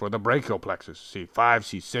 spinal roots for the brachial plexus, C5,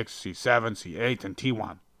 C6, C7, C8, and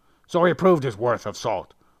T1. So he proved his worth of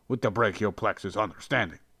salt with the brachial plexus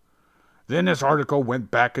understanding. Then this article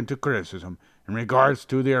went back into criticism in regards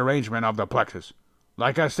to the arrangement of the plexus.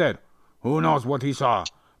 Like I said, who knows what he saw?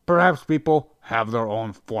 Perhaps people have their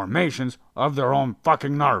own formations of their own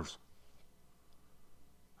fucking nerves.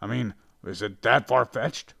 I mean, is it that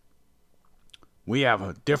far-fetched? We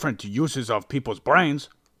have different uses of people's brains.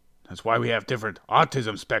 That's why we have different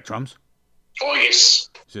autism spectrums. Oh, yes.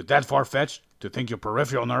 Is it that far-fetched to think your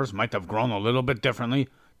peripheral nerves might have grown a little bit differently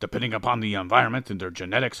depending upon the environment and their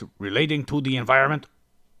genetics relating to the environment?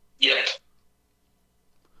 Yep.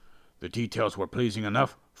 The details were pleasing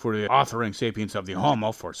enough for the authoring Sapiens of the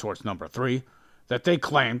Homo for source number 3 that they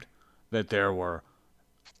claimed that there were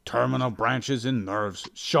terminal branches and nerves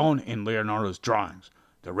shown in Leonardo's drawings.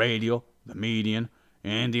 The radial, the median,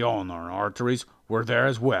 and the ulnar arteries were there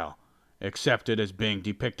as well, accepted as being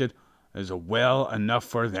depicted as well enough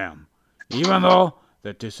for them. Even though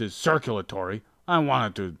that this is circulatory, I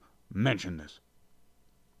wanted to mention this.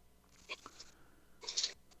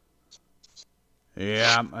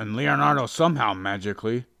 Yeah, and Leonardo somehow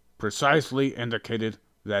magically, precisely indicated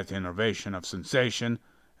that innervation of sensation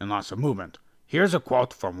and loss of movement. Here's a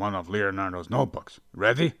quote from one of Leonardo's notebooks.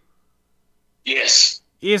 Ready? Yes.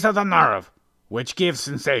 Is the nerve which gives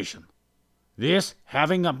sensation. This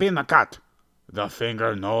having been cut, the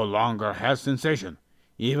finger no longer has sensation,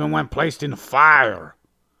 even when placed in fire.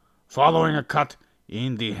 Following a cut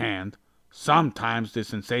in the hand, sometimes the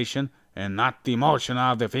sensation and not the motion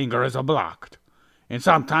of the finger is blocked, and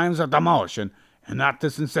sometimes the motion and not the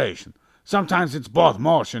sensation. Sometimes it's both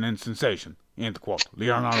motion and sensation. End quote.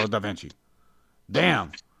 Leonardo da Vinci.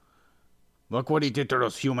 Damn. Look what he did to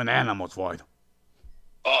those human animals, Void.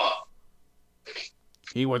 Oh.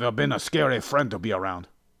 He would have been a scary friend to be around.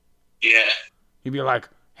 Yeah. He'd be like,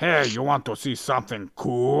 hey, you want to see something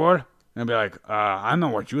cool? And be like, I know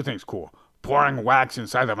what you think's cool. Pouring wax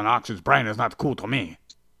inside of an ox's brain is not cool to me.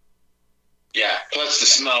 Yeah, plus the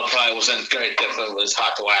smell probably wasn't great if it was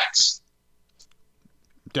hot wax.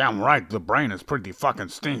 Damn right, the brain is pretty fucking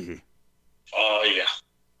stinky. Oh, yeah.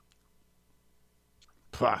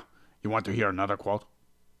 Pah. You want to hear another quote?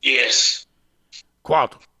 Yes.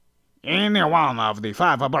 Quote, any one of the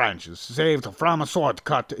 5 branches saved from a sword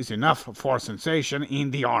cut is enough for sensation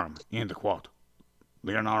in the arm. End quote.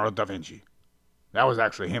 Leonardo da Vinci. That was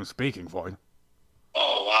actually him speaking, Void.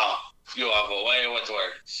 Oh, wow. You have a way with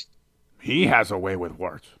words. He has a way with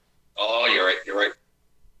words. Oh, you're right.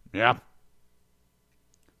 Yep.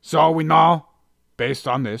 So we know, based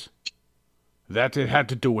on this, that it had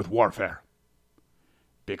to do with warfare.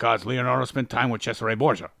 Because Leonardo spent time with Cesare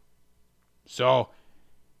Borgia. So,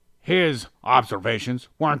 his observations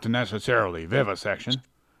weren't necessarily vivisection.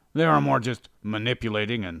 They were more just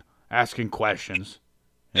manipulating and asking questions.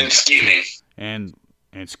 And scheming. And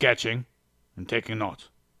and sketching and taking notes.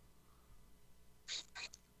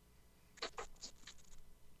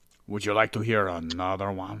 Would you like to hear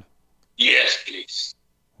another one? Yes, please.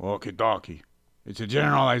 Okie dokie. It's a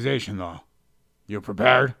generalization, though. You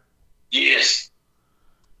prepared? Yes.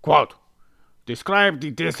 Quote, describe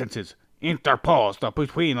the distances interposed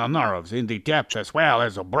between the nerves in the depth as well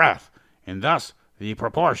as the breadth, and thus the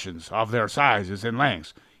proportions of their sizes and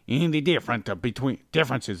lengths in the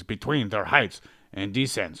differences between their heights and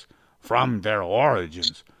descents from their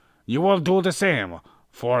origins. You will do the same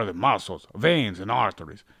for the muscles, veins, and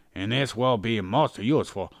arteries, and this will be most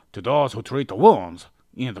useful to those who treat the wounds,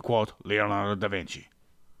 in the quote, Leonardo da Vinci.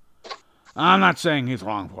 I'm not saying he's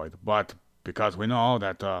wrong for it, but because we know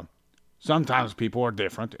that sometimes people are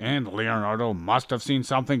different, and Leonardo must have seen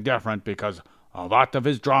something different because a lot of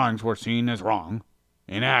his drawings were seen as wrong,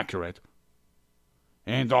 inaccurate,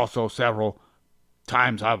 and also several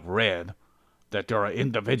times I've read that there are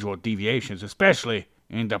individual deviations, especially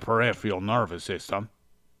in the peripheral nervous system.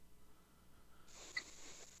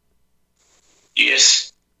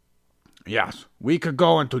 Yes. Yes, we could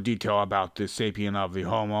go into detail about this sapien of the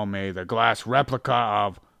Homo made a glass replica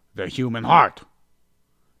of the human heart,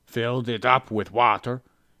 filled it up with water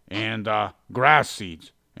and grass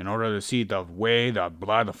seeds in order to see the way the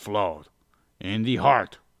blood flowed in the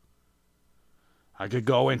heart. I could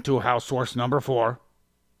go into house source number 4,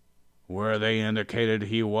 where they indicated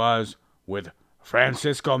he was with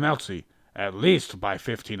Francisco Melzi, at least by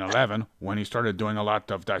 1511, when he started doing a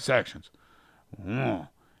lot of dissections.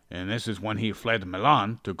 And this is when he fled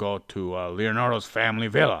Milan to go to Leonardo's family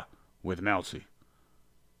villa with Melzi.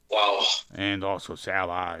 Wow. And also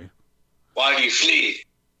Salai. Why did he flee?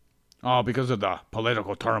 Oh, because of the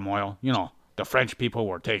political turmoil. You know, the French people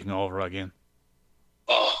were taking over again.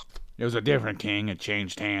 Oh. It was a different king, it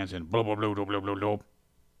changed hands, and blah, blah, blah, blah, blah, blah, blah.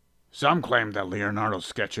 Some claim that Leonardo's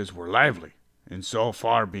sketches were lively, and so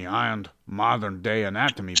far beyond modern-day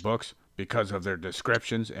anatomy books because of their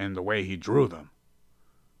descriptions and the way he drew them.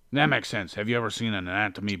 That makes sense. Have you ever seen an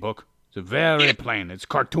anatomy book? It's very plain. It's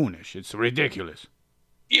cartoonish. It's ridiculous.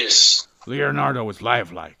 Yes. Leonardo was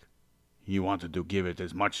lifelike. He wanted to give it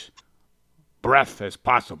as much breath as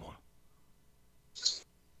possible.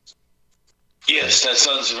 Yes, that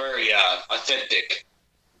sounds very authentic.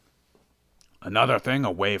 Another thing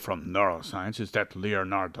away from neuroscience is that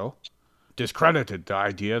Leonardo discredited the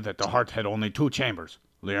idea that the heart had only 2 chambers.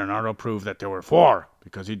 Leonardo proved that there were 4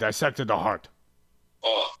 because he dissected the heart.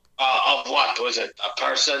 Oh, of what? Was it a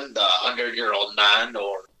person, the 100-year-old man,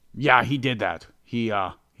 or? Yeah, he did that. He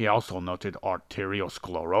also noted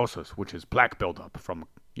arteriosclerosis, which is plaque buildup from,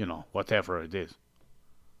 whatever it is.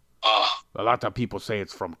 A lot of people say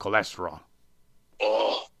it's from cholesterol.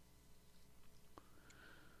 Oh.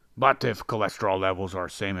 But if cholesterol levels are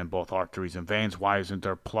same in both arteries and veins, why isn't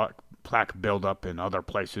there plaque buildup in other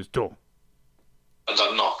places too? I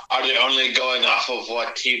don't know. Are they only going off of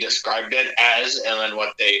what he described it as, and then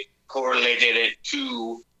what they correlated it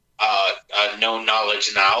to known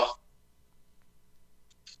knowledge now?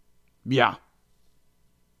 Yeah.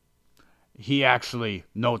 He actually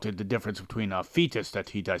noted the difference between a fetus that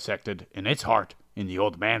he dissected in its heart and the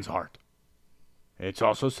old man's heart. It's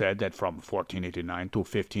also said that from 1489 to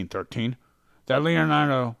 1513, that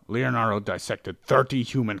Leonardo dissected 30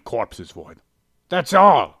 human corpses, Void. That's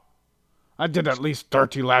all! I did at least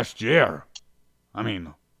 30 last year. I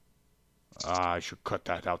mean, I should cut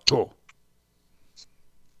that out too.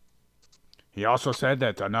 He also said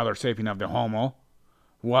that another sapien of the Homo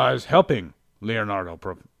was helping Leonardo,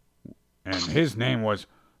 and his name was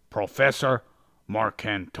Professor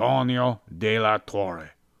Marcantonio della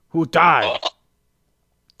Torre, who died.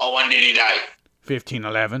 Oh, when did he die?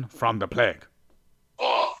 1511, from the plague.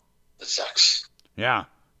 Oh, that sucks. Yeah.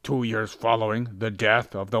 2 years following the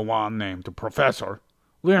death of the one named Professor,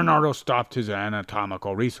 Leonardo stopped his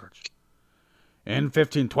anatomical research. In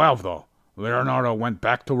 1512, though, Leonardo went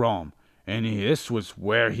back to Rome, and this was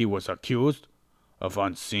where he was accused of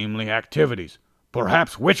unseemly activities,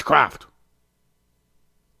 perhaps witchcraft.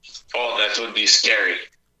 Oh, that would be scary.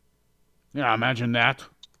 Yeah, imagine that.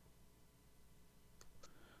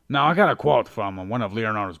 Now, I got a quote from one of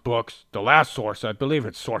Leonardo's books, the last source, I believe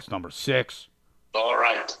it's source number 6. All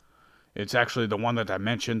right. It's actually the one that I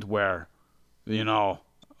mentioned where, a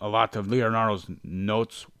lot of Leonardo's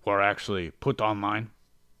notes were actually put online.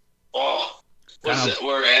 Oh, was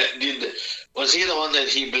he the one that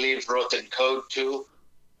he believed wrote in code too?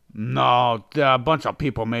 No, a bunch of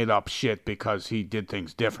people made up shit because he did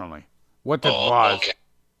things differently. What that was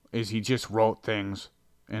is he just wrote things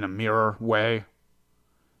in a mirror way.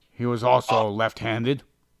 He was also left-handed.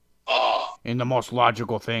 Oh. And the most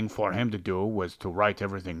logical thing for him to do was to write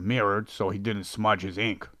everything mirrored so he didn't smudge his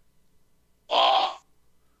ink. Oh.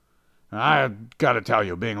 I gotta tell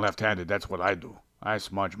you, being left-handed, that's what I do. I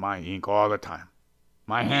smudge my ink all the time.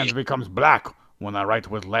 My hands becomes black when I write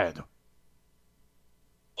with lead.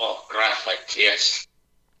 Oh, graphite, yes.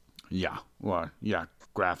 Yeah,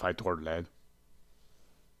 graphite or lead.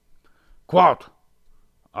 Quote,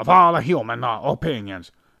 of all human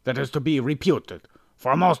opinions that is to be reputed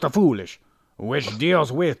for most foolish, which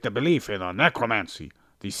deals with the belief in necromancy,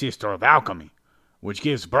 the sister of alchemy, which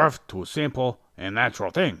gives birth to simple and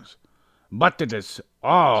natural things. But it is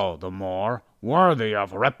all the more worthy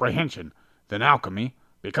of reprehension than alchemy,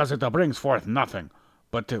 because it brings forth nothing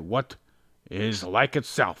but what is like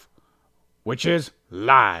itself, which is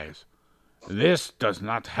lies. This does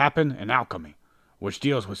not happen in alchemy, which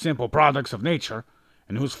deals with simple products of nature,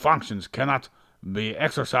 and whose functions cannot be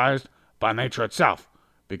exercised by nature itself,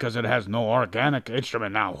 because it has no organic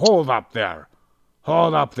instrument. Now, hold up there,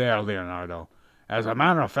 Leonardo. As a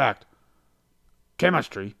matter of fact,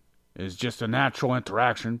 chemistry is just a natural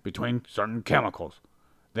interaction between certain chemicals.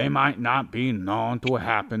 They might not be known to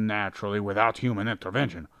happen naturally without human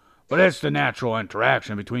intervention, but it's the natural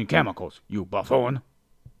interaction between chemicals, you buffoon.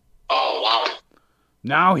 Oh, wow.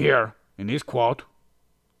 Now here, in this quote,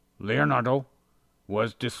 Leonardo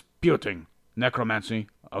was disputing necromancy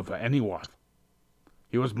of any worth.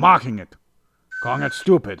 He was mocking it, calling it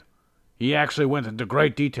stupid. He actually went into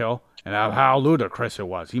great detail about how ludicrous it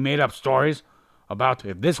was. He made up stories about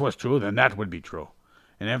if this was true, then that would be true.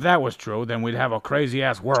 And if that was true, then we'd have a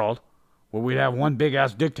crazy-ass world where we'd have one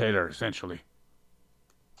big-ass dictator, essentially.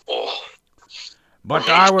 Oh. But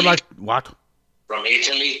I would like... What? From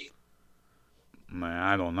Italy? Man,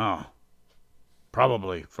 I don't know.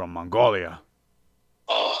 Probably from Mongolia.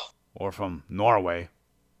 Oh. Or from Norway.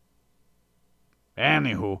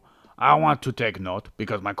 Anywho, I want to take note,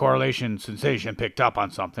 because my correlation sensation picked up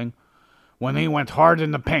on something, when he went hard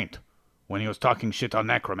in the paint, when he was talking shit on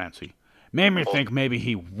necromancy. Made me think maybe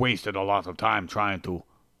he wasted a lot of time trying to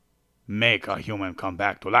make a human come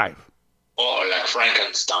back to life. Oh, like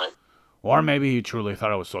Frankenstein. Or maybe he truly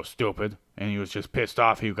thought it was so stupid, and he was just pissed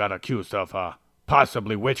off he got accused of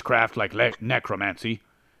possibly witchcraft like necromancy,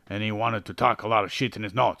 and he wanted to talk a lot of shit in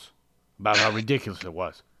his notes about how ridiculous it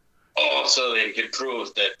was. Oh, so he could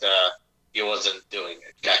prove that he wasn't doing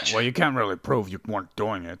it. Gotcha. Well, you can't really prove you weren't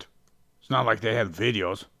doing it. It's not like they had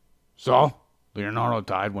videos. So, Leonardo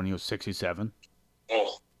died when he was 67.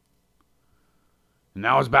 Oh. And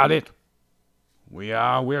that was about it.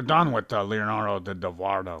 We're done with Leonardo da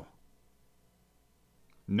Vardo.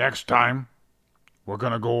 Next time, we're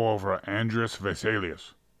gonna go over Andreas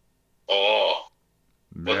Vesalius. Oh.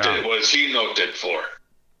 What was he noted for?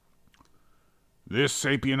 This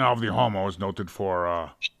sapien of the Homo is noted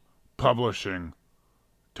for publishing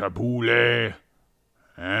Tabulae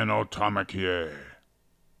Anatomicae.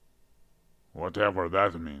 Whatever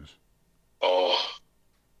that means. Oh.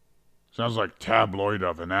 Sounds like tabloid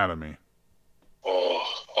of anatomy. Oh,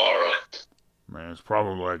 alright. Man, it's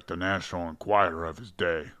probably like the National Enquirer of his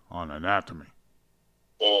day on anatomy.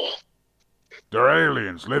 Oh. They're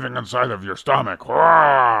aliens living inside of your stomach.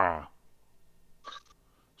 Hurrah!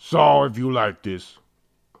 So, if you like this,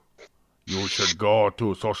 you should go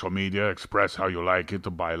to social media, express how you like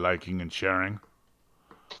it by liking and sharing.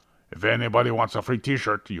 If anybody wants a free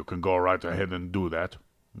t-shirt, you can go right ahead and do that.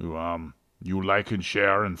 You like and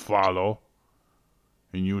share and follow.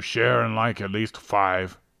 And you share and like at least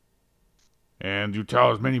 5. And you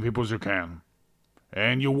tell as many people as you can.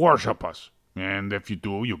 And you worship us. And if you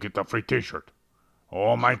do, you get a free t-shirt.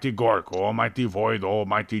 Almighty Gork, Almighty Void,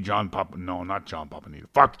 Almighty John Papa... No, not John Papanito.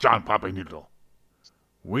 Fuck John Papanito.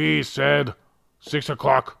 We said 6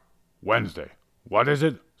 o'clock Wednesday. What is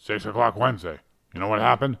it? 6 o'clock Wednesday. You know what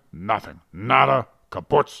happened? Nothing. Nada.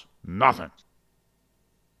 Kaputs. Nothing.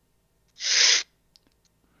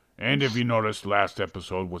 And if you noticed, last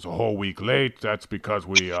episode was a whole week late. That's because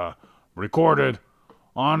we recorded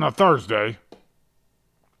on a Thursday.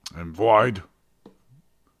 And Void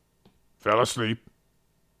fell asleep.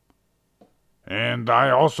 And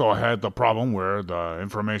I also had the problem where the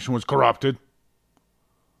information was corrupted.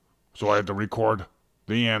 So I had to record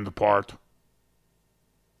the end part.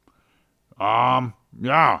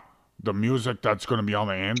 Yeah. The music that's going to be on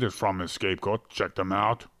the end is from his Scapegoat. Check them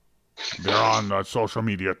out. They're on social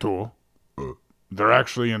media too. They're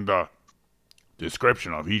actually in the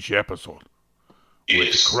description of each episode.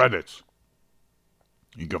 With credits.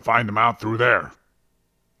 You can find them out through there.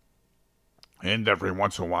 And every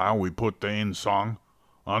once in a while, we put the end song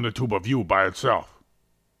on the Tube of You by itself.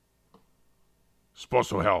 Supposed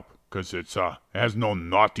to help. because it has no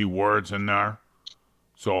naughty words in there.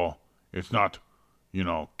 So it's not,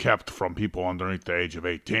 kept from people underneath the age of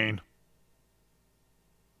 18.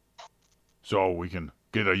 So we can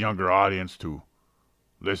get a younger audience to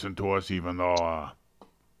listen to us, even though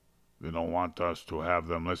they don't want us to have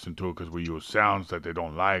them listen to it because we use sounds that they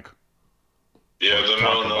don't like. Yeah, they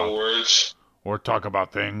don't know words. Or talk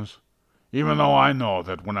about things. Even though I know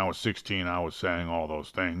that when I was 16, I was saying all those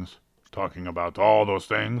things. Talking about all those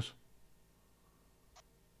things.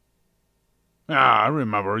 Yeah, I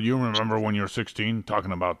remember. You remember when you were 16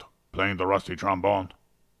 talking about playing the rusty trombone?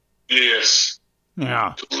 Yes.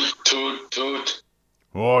 Yeah. Toot, toot.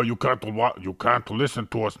 Oh, you can't listen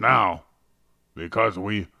to us now because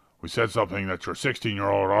we said something that your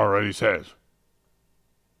 16-year-old already says.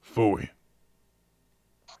 Phooey.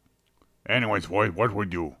 Anyways, Void, what we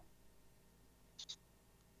do?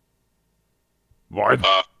 Void?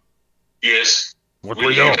 Yes. What we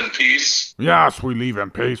we do? leave in peace. Yes, we leave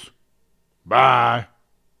in peace. Bye.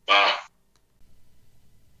 Bye.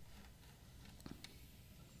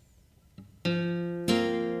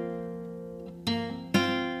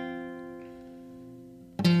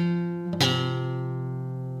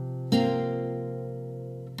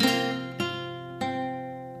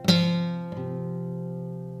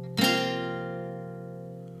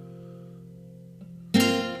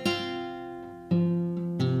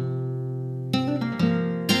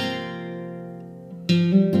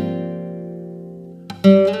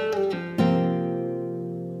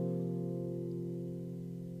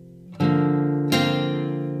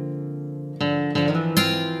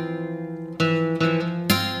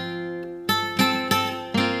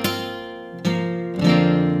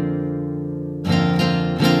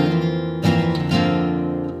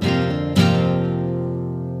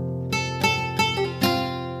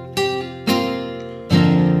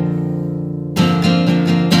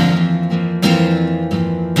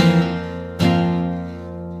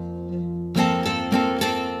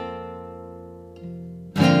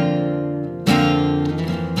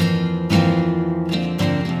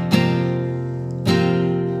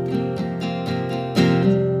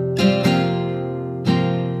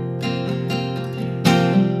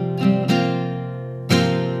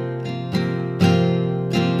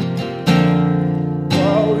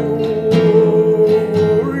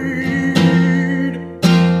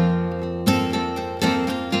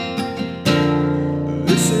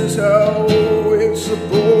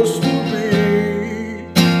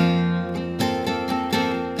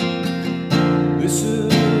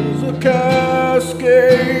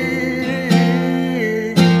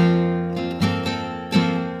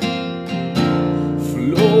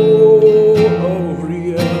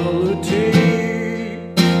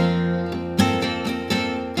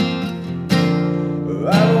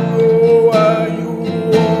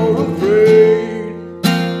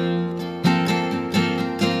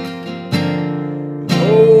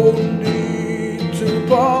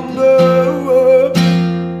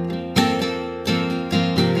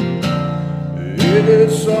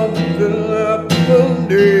 Something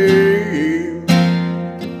happening.